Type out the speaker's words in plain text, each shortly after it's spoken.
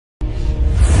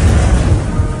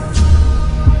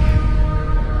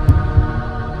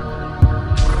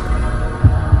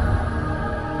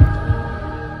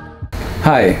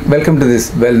Hi, welcome to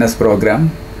this wellness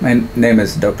program. My name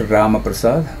is Dr. Rama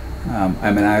Prasad.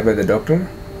 I'm an Ayurveda doctor.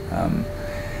 I'm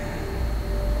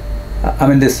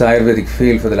in this Ayurvedic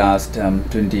field for the last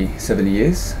 27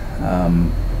 years,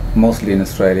 mostly in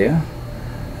Australia,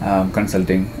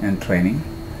 consulting and training.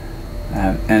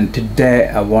 And today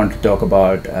I want to talk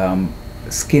about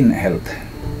skin health.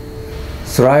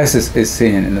 Psoriasis is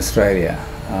seen in Australia.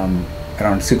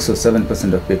 Around 6 or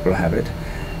 7% of people have it,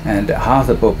 and half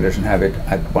the population have it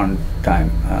at one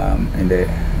time in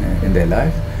their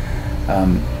life.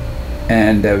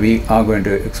 And we are going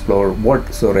to explore what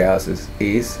psoriasis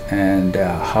is and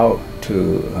how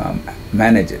to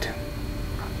manage it.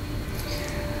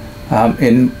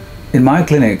 In my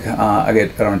clinic, I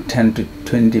get around 10 to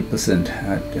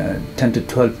 20%, 10 to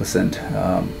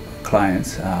 12%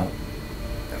 clients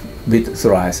with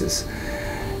psoriasis.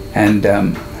 And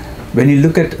when you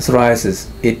look at psoriasis,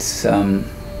 it's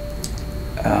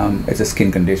a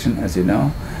skin condition, as you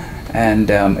know, and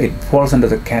it falls under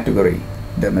the category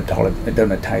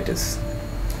dermatitis.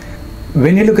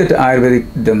 When you look at Ayurvedic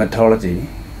dermatology,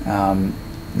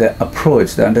 the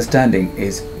approach, the understanding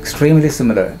is extremely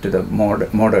similar to the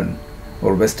modern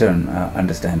or Western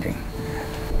understanding.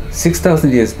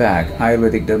 6,000 years back,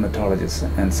 Ayurvedic dermatologists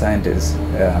and scientists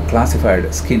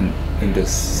classified skin into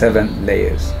 7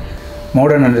 layers.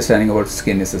 Modern understanding about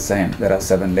skin is the same. There are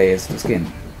 7 layers to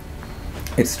skin.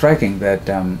 It's striking that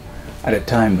at a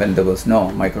time when there was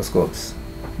no microscopes,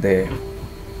 they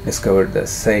discovered the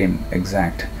same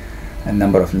exact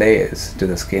number of layers to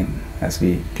the skin as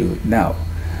we do now.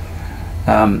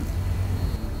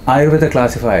 Ayurveda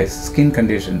classifies skin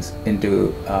conditions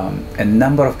into a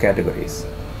number of categories.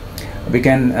 We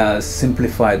can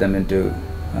simplify them into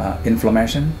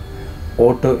inflammation,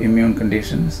 autoimmune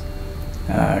conditions,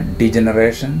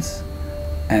 degenerations,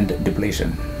 and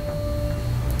depletion.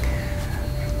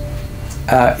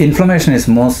 Inflammation is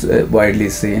most widely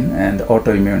seen, and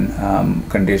autoimmune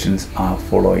conditions are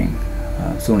following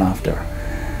soon after.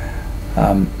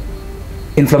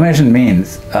 Inflammation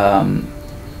means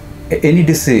any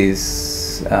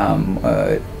disease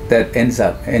that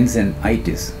ends in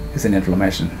itis is an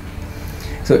inflammation.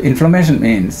 So inflammation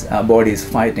means our body is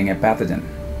fighting a pathogen.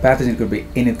 Pathogen could be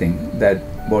anything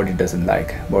that body doesn't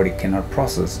like, body cannot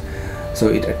process, so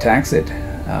it attacks it,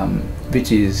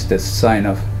 which is the sign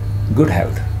of good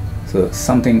health. So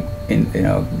something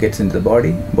gets into the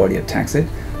body attacks it,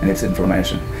 and it's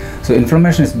inflammation. So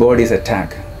inflammation is body's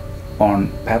attack on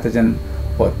pathogen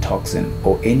or toxin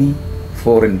or any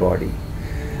foreign body.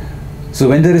 So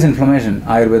when there is inflammation,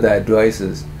 Ayurveda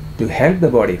advises to help the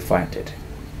body fight it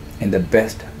in the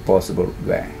best possible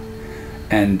way.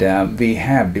 And we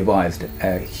have devised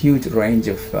a huge range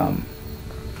of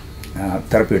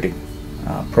therapeutic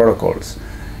protocols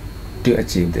to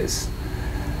achieve this.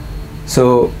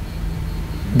 So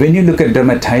when you look at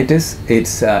dermatitis,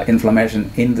 it's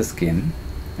inflammation in the skin,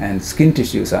 and skin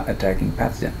tissues are attacking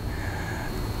pathogen.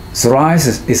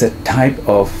 Psoriasis is a type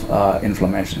of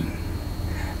inflammation.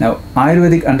 Now,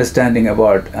 Ayurvedic understanding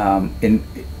about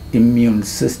immune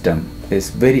system is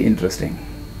very interesting.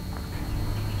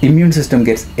 Immune system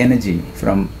gets energy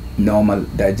from normal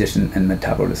digestion and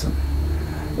metabolism.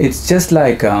 It's just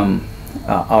like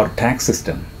our tax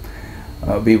system.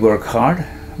 We work hard,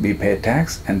 we pay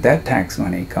tax, and that tax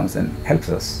money comes and helps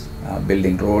us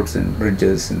building roads and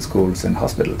bridges and schools and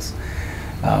hospitals.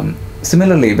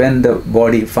 Similarly, when the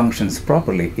body functions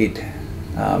properly, it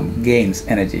gains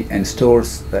energy and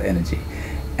stores the energy,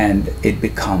 and it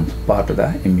becomes part of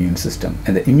the immune system,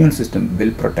 and the immune system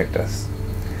will protect us.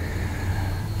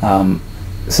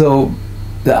 So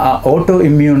the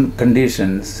autoimmune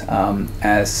conditions,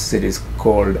 as it is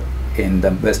called in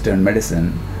the Western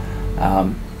medicine,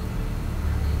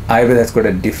 Ayurveda has got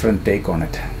a different take on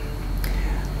it.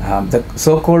 The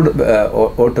so-called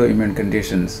autoimmune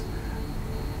conditions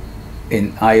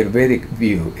in Ayurvedic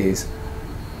view is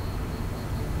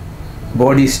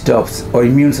body stops, or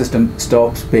immune system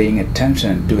stops paying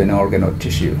attention to an organ or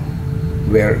tissue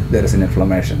where there is an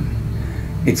inflammation.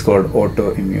 It's called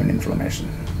autoimmune inflammation.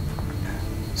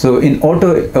 So in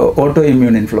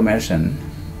autoimmune inflammation,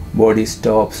 body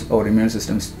stops, or immune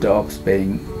system stops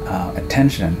paying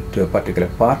attention to a particular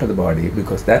part of the body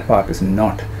because that part is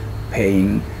not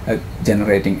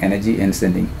generating energy and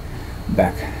sending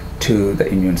back to the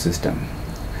immune system.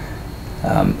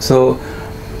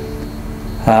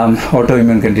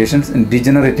 Autoimmune conditions and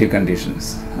degenerative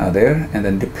conditions are there, and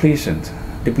then depletion.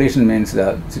 Depletion means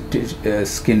the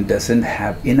skin doesn't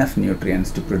have enough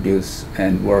nutrients to produce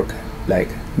and work like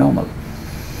normal.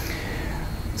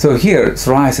 So here,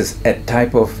 psoriasis, a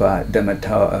type of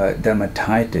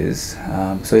dermatitis.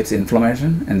 So it's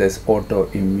inflammation, and there's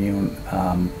autoimmune.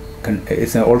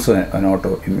 It's also an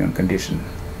autoimmune condition.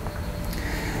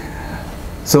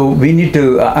 So we need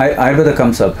to. Ayurveda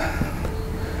comes up.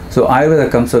 So Ayurveda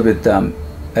comes up with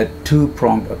a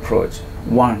two-pronged approach.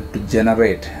 One, to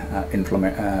generate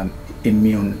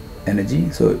immune energy,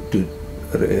 so to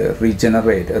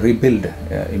rebuild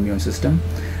immune system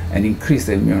and increase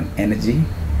the immune energy,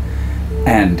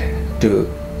 and to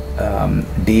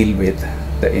deal with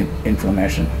the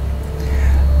inflammation.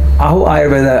 How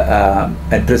Ayurveda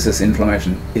addresses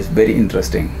inflammation is very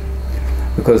interesting,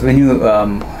 because when you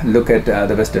look at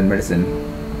the Western medicine,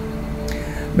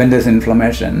 when there's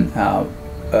inflammation,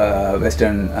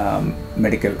 Western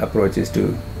medical approach is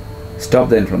to stop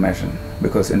the inflammation,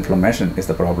 because inflammation is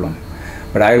the problem.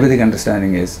 But Ayurvedic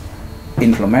understanding is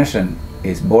inflammation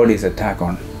is body's attack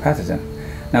on pathogen.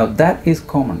 Now that is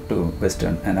common to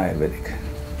Western and Ayurvedic.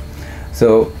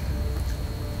 So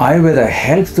Ayurveda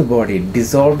helps the body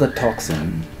dissolve the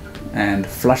toxin and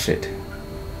flush it.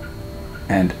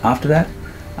 And after that,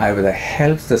 Ayurveda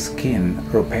helps the skin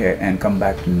repair and come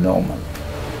back to normal.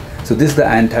 So this is the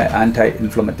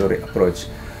anti-inflammatory approach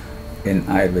in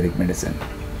Ayurvedic medicine.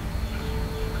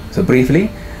 So briefly,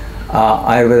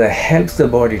 Ayurveda helps the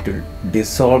body to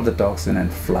dissolve the toxin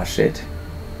and flush it,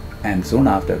 and soon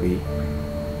after we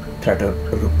try to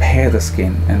repair the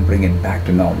skin and bring it back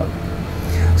to normal.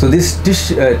 So this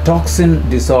toxin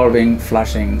dissolving,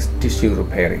 flushing, tissue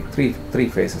repairing, three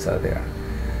phases are there.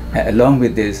 Along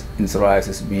with this, in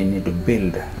psoriasis, we need to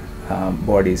build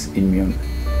body's immune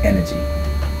energy.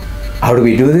 How do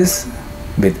we do this?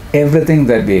 With everything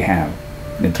that we have: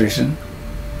 nutrition,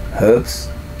 herbs,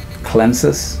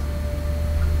 cleanses,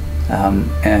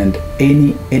 and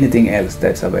anything else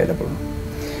that's available.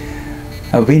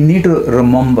 We need to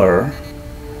remember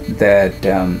that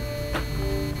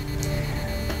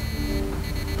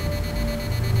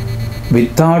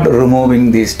without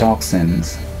removing these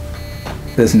toxins,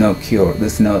 there's no cure,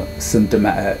 there's no symptom,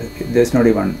 there's not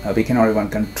even, we cannot even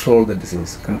control the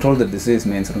disease. Control the disease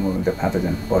means removing the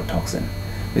pathogen or toxin.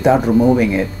 Without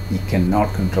removing it, you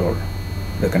cannot control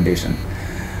the condition.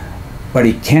 But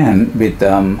you can, with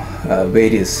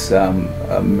various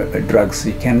drugs,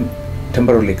 you can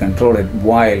temporarily control it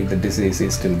while the disease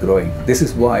is still growing. This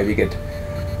is why we get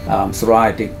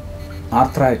psoriatic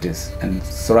arthritis and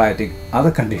psoriatic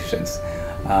other conditions,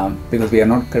 because we are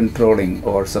not controlling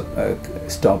or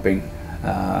stopping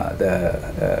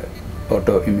the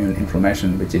autoimmune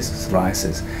inflammation, which is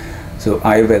psoriasis. So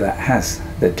Ayurveda has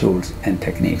the tools and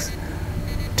techniques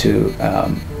to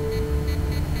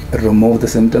remove the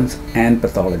symptoms and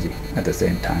pathology at the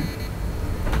same time.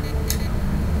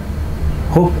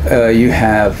 Hope you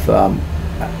have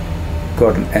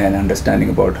gotten an understanding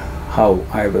about how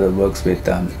Ayurveda works with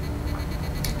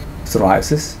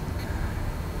psoriasis.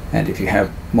 And if you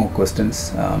have more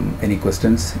questions, any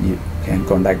questions, you can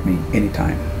contact me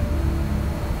anytime.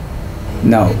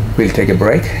 Now we'll take a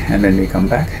break, and when we come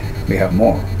back, we have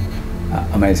more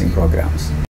amazing programs.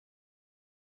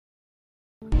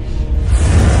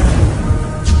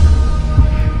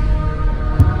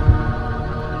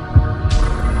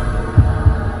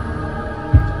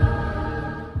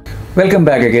 Welcome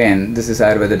back again. This is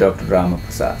Ayurveda Dr. Rama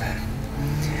Prasad.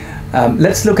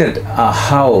 Let's look at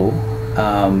how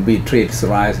we treat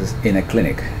psoriasis in a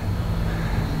clinic.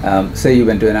 Say you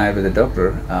went to an Ayurveda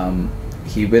doctor,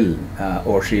 he will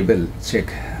or she will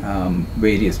check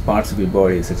various parts of your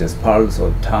body, such as pulse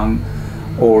or tongue,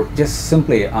 or just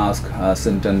simply ask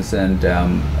symptoms and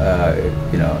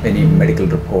any medical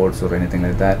reports or anything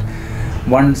like that.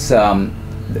 Once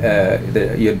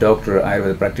your doctor,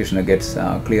 Ayurveda practitioner, gets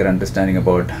clear understanding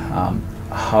about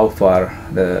how far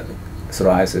the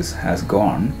psoriasis has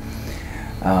gone,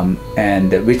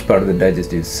 and which part of the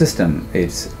digestive system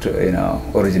it's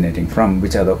originating from,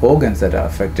 which are the organs that are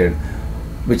affected,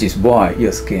 which is why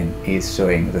your skin is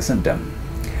showing the symptom.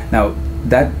 Now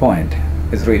that point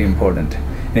is really important.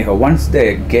 Anyhow, once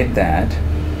they get that,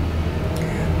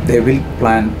 they will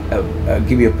plan,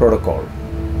 give you a protocol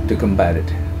to combat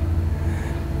it.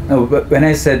 Now, when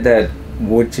I said that,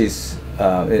 which is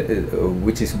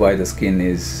why the skin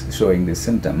is showing this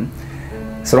symptom,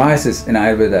 psoriasis in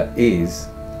Ayurveda is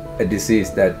a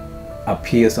disease that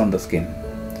appears on the skin.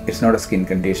 It's not a skin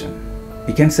condition.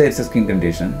 You can say it's a skin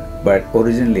condition, but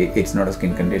originally it's not a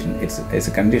skin condition. It's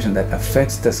a condition that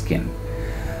affects the skin.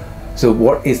 So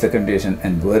what is the condition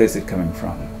and where is it coming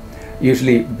from?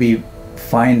 Usually we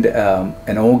find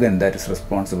an organ that is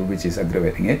responsible, which is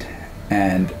aggravating it,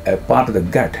 and a part of the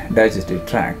gut, digestive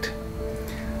tract,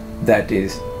 that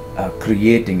is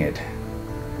creating it.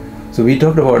 So we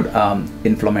talked about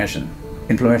inflammation.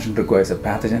 Inflammation requires a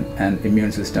pathogen and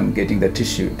immune system getting the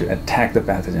tissue to attack the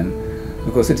pathogen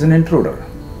because it's an intruder.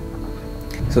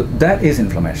 So that is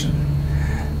inflammation.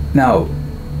 Now,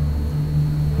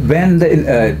 when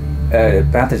the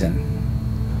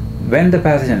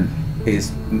pathogen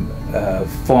is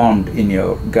formed in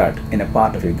your gut, in a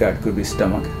part of your gut, could be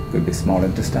stomach, could be small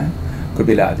intestine, could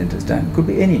be large intestine, could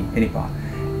be any part,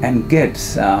 and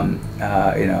gets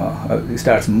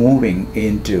starts moving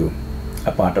into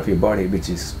a part of your body which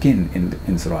is skin in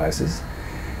psoriasis,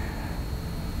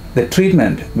 the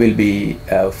treatment will be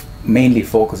mainly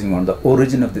focusing on the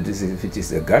origin of the disease, which is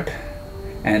the gut,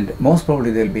 and most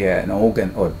probably there will be an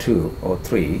organ or two or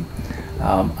three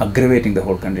aggravating the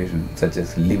whole condition, such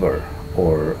as liver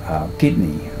or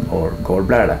kidney or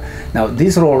gallbladder. Now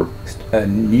these are all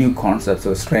new concepts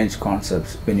or strange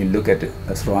concepts when you look at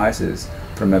psoriasis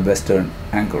from a Western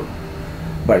angle,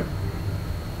 but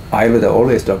Ayurveda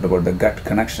always talked about the gut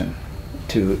connection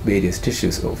to various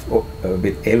tissues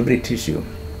with every tissue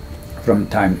from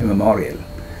time immemorial.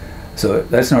 So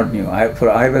that's not new. For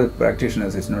Ayurveda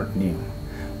practitioners, it's not new,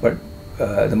 but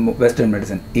the Western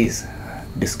medicine is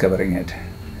discovering it.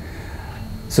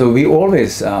 So we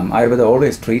always, Ayurveda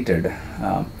always treated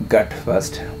gut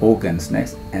first, organs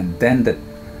next, and then the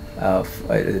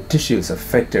tissues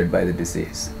affected by the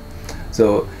disease.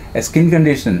 So a skin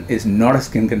condition is not a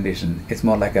skin condition, it's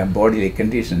more like a bodily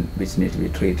condition which needs to be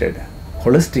treated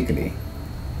holistically,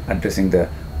 addressing the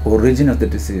origin of the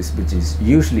disease, which is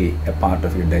usually a part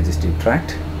of your digestive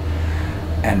tract,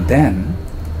 and then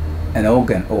an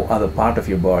organ or other part of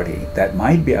your body that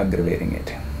might be aggravating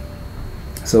it.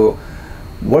 So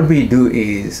what we do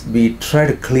is we try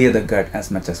to clear the gut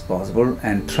as much as possible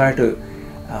and try to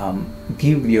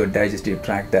give your digestive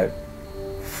tract that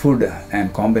food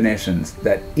and combinations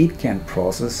that it can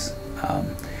process,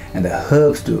 and the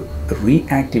herbs to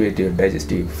reactivate your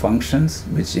digestive functions,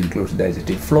 which includes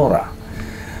digestive flora.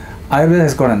 Ayurveda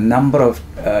has got a number of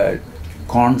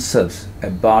concepts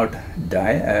about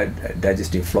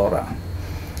digestive flora.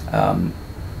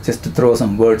 Just to throw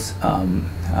some words,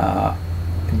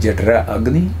 Jatra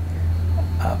Agni,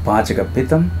 Pachaka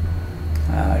Pitam,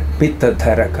 Pitta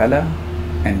Thara Kala,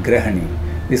 and Grahani.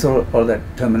 These are all the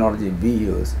terminology we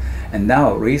use. And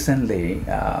now recently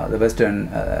the Western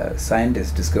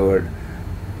scientists discovered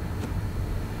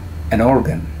an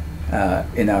organ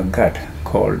in our gut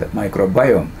called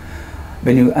microbiome.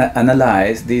 When you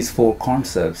analyze these four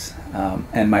concepts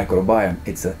and microbiome,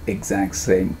 it's the exact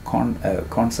same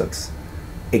concepts,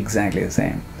 exactly the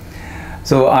same.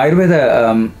 So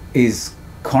Ayurveda is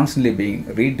constantly being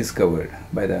rediscovered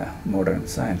by the modern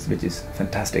science, which is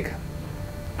fantastic.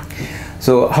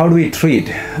 So how do we treat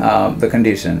the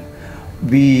condition?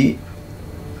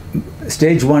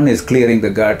 Stage one is clearing the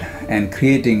gut and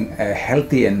creating a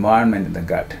healthy environment in the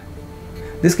gut.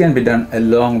 This can be done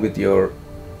along with your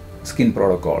skin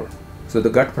protocol. So the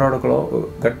gut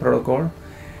protocol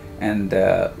and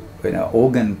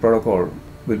organ protocol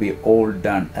will be all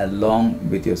done along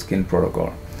with your skin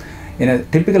protocol. In a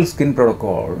typical skin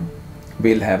protocol,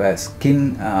 we'll have a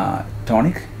skin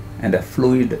tonic and a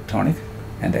fluid tonic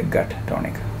and a gut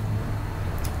tonic.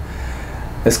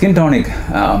 The skin tonic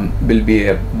will be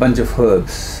a bunch of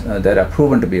herbs that are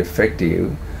proven to be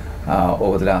effective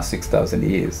over the last 6,000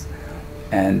 years.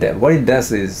 And what it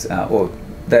does is,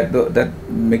 that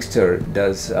mixture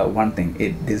does one thing: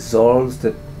 it dissolves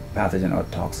the pathogen or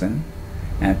toxin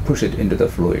and push it into the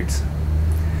fluids.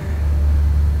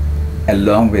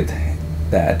 Along with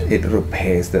that, it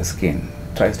repairs the skin,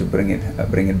 tries to bring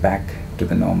it back to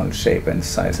the normal shape and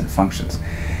size and functions.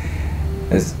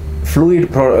 As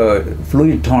fluid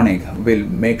tonic will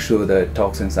make sure the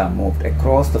toxins are moved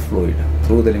across the fluid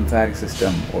through the lymphatic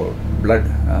system or blood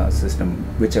system,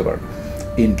 whichever,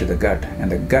 into the gut, and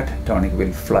the gut tonic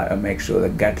will make sure the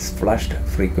gut is flushed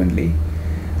frequently,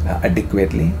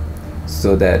 adequately,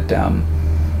 so that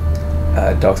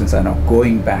toxins are not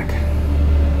going back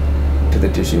to the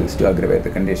tissues to aggravate the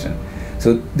condition.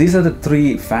 So these are the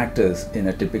three factors in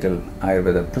a typical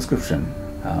Ayurveda prescription.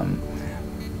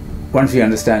 Once you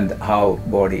understand how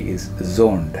body is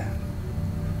zoned,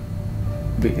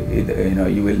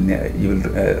 you will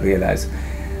realize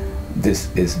this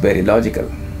is very logical.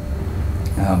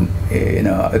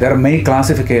 There are many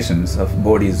classifications of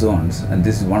body zones, and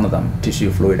this is one of them: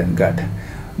 tissue, fluid, and gut.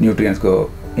 Nutrients go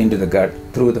into the gut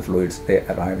through the fluids, they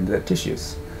arrive into the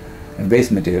tissues, and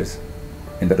waste materials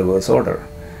in the reverse order.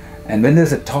 And when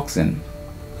there's a toxin,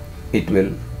 it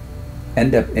will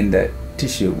end up in the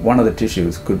tissue. One of the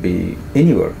tissues could be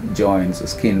anywhere: joints, or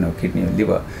skin, or kidney, or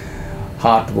liver,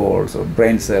 heart walls, or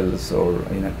brain cells, or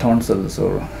tonsils,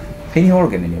 or any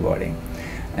organ in your body.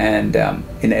 And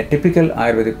in a typical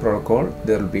Ayurvedic protocol,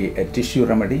 there will be a tissue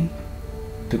remedy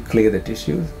to clear the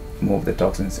tissues, move the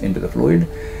toxins into the fluid.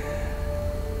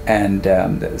 And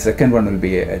the second one will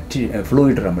be a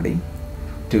fluid remedy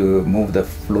to move the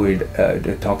fluid,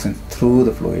 the toxins through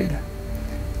the fluid,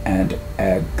 and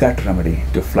a gut remedy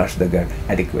to flush the gut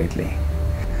adequately.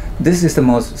 This is the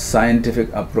most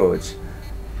scientific approach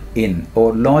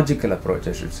or logical approach,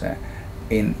 I should say,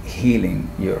 in healing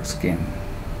your skin.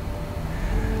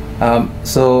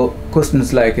 So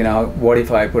questions like, what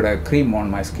if I put a cream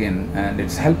on my skin and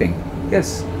it's helping?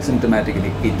 Yes,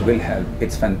 symptomatically it will help.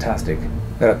 It's fantastic.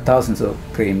 There are thousands of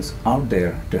creams out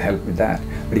there to help with that.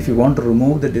 But if you want to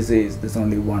remove the disease, there's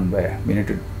only one way. We need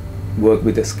to work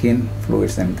with the skin,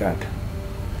 fluids, and gut.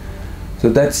 So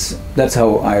that's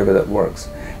how Ayurveda works.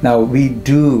 Now we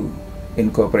do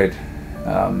incorporate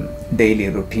daily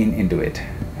routine into it.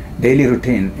 Daily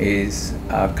routine is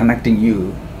connecting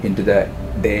you into the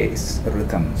day's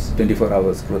rhythms, 24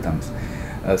 hours rhythms,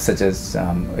 such as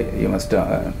you must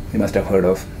have heard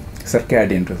of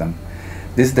circadian rhythm.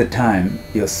 This is the time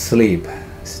your sleep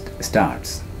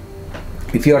starts.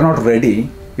 If you are not ready,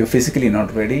 you're physically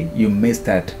not ready, you miss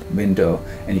that window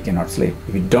and you cannot sleep.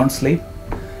 If you don't sleep,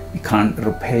 you can't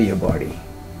repair your body.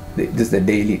 This is the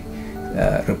daily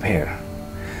repair.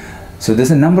 So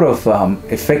there's a number of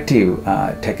effective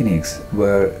techniques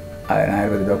where an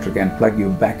Ayurveda doctor can plug you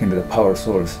back into the power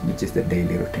source, which is the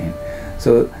daily routine.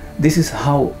 So this is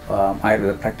how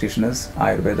Ayurveda practitioners,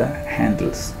 Ayurveda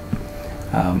handles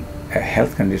a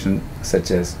health condition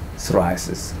such as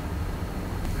psoriasis.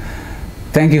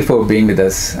 Thank you for being with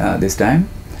us this time.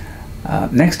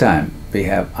 Next time we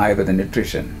have Ayurveda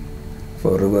nutrition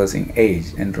for reversing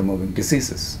age and removing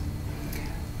diseases.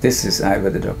 This is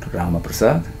Ayurveda Dr. Rama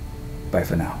Prasad. Bye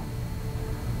for now.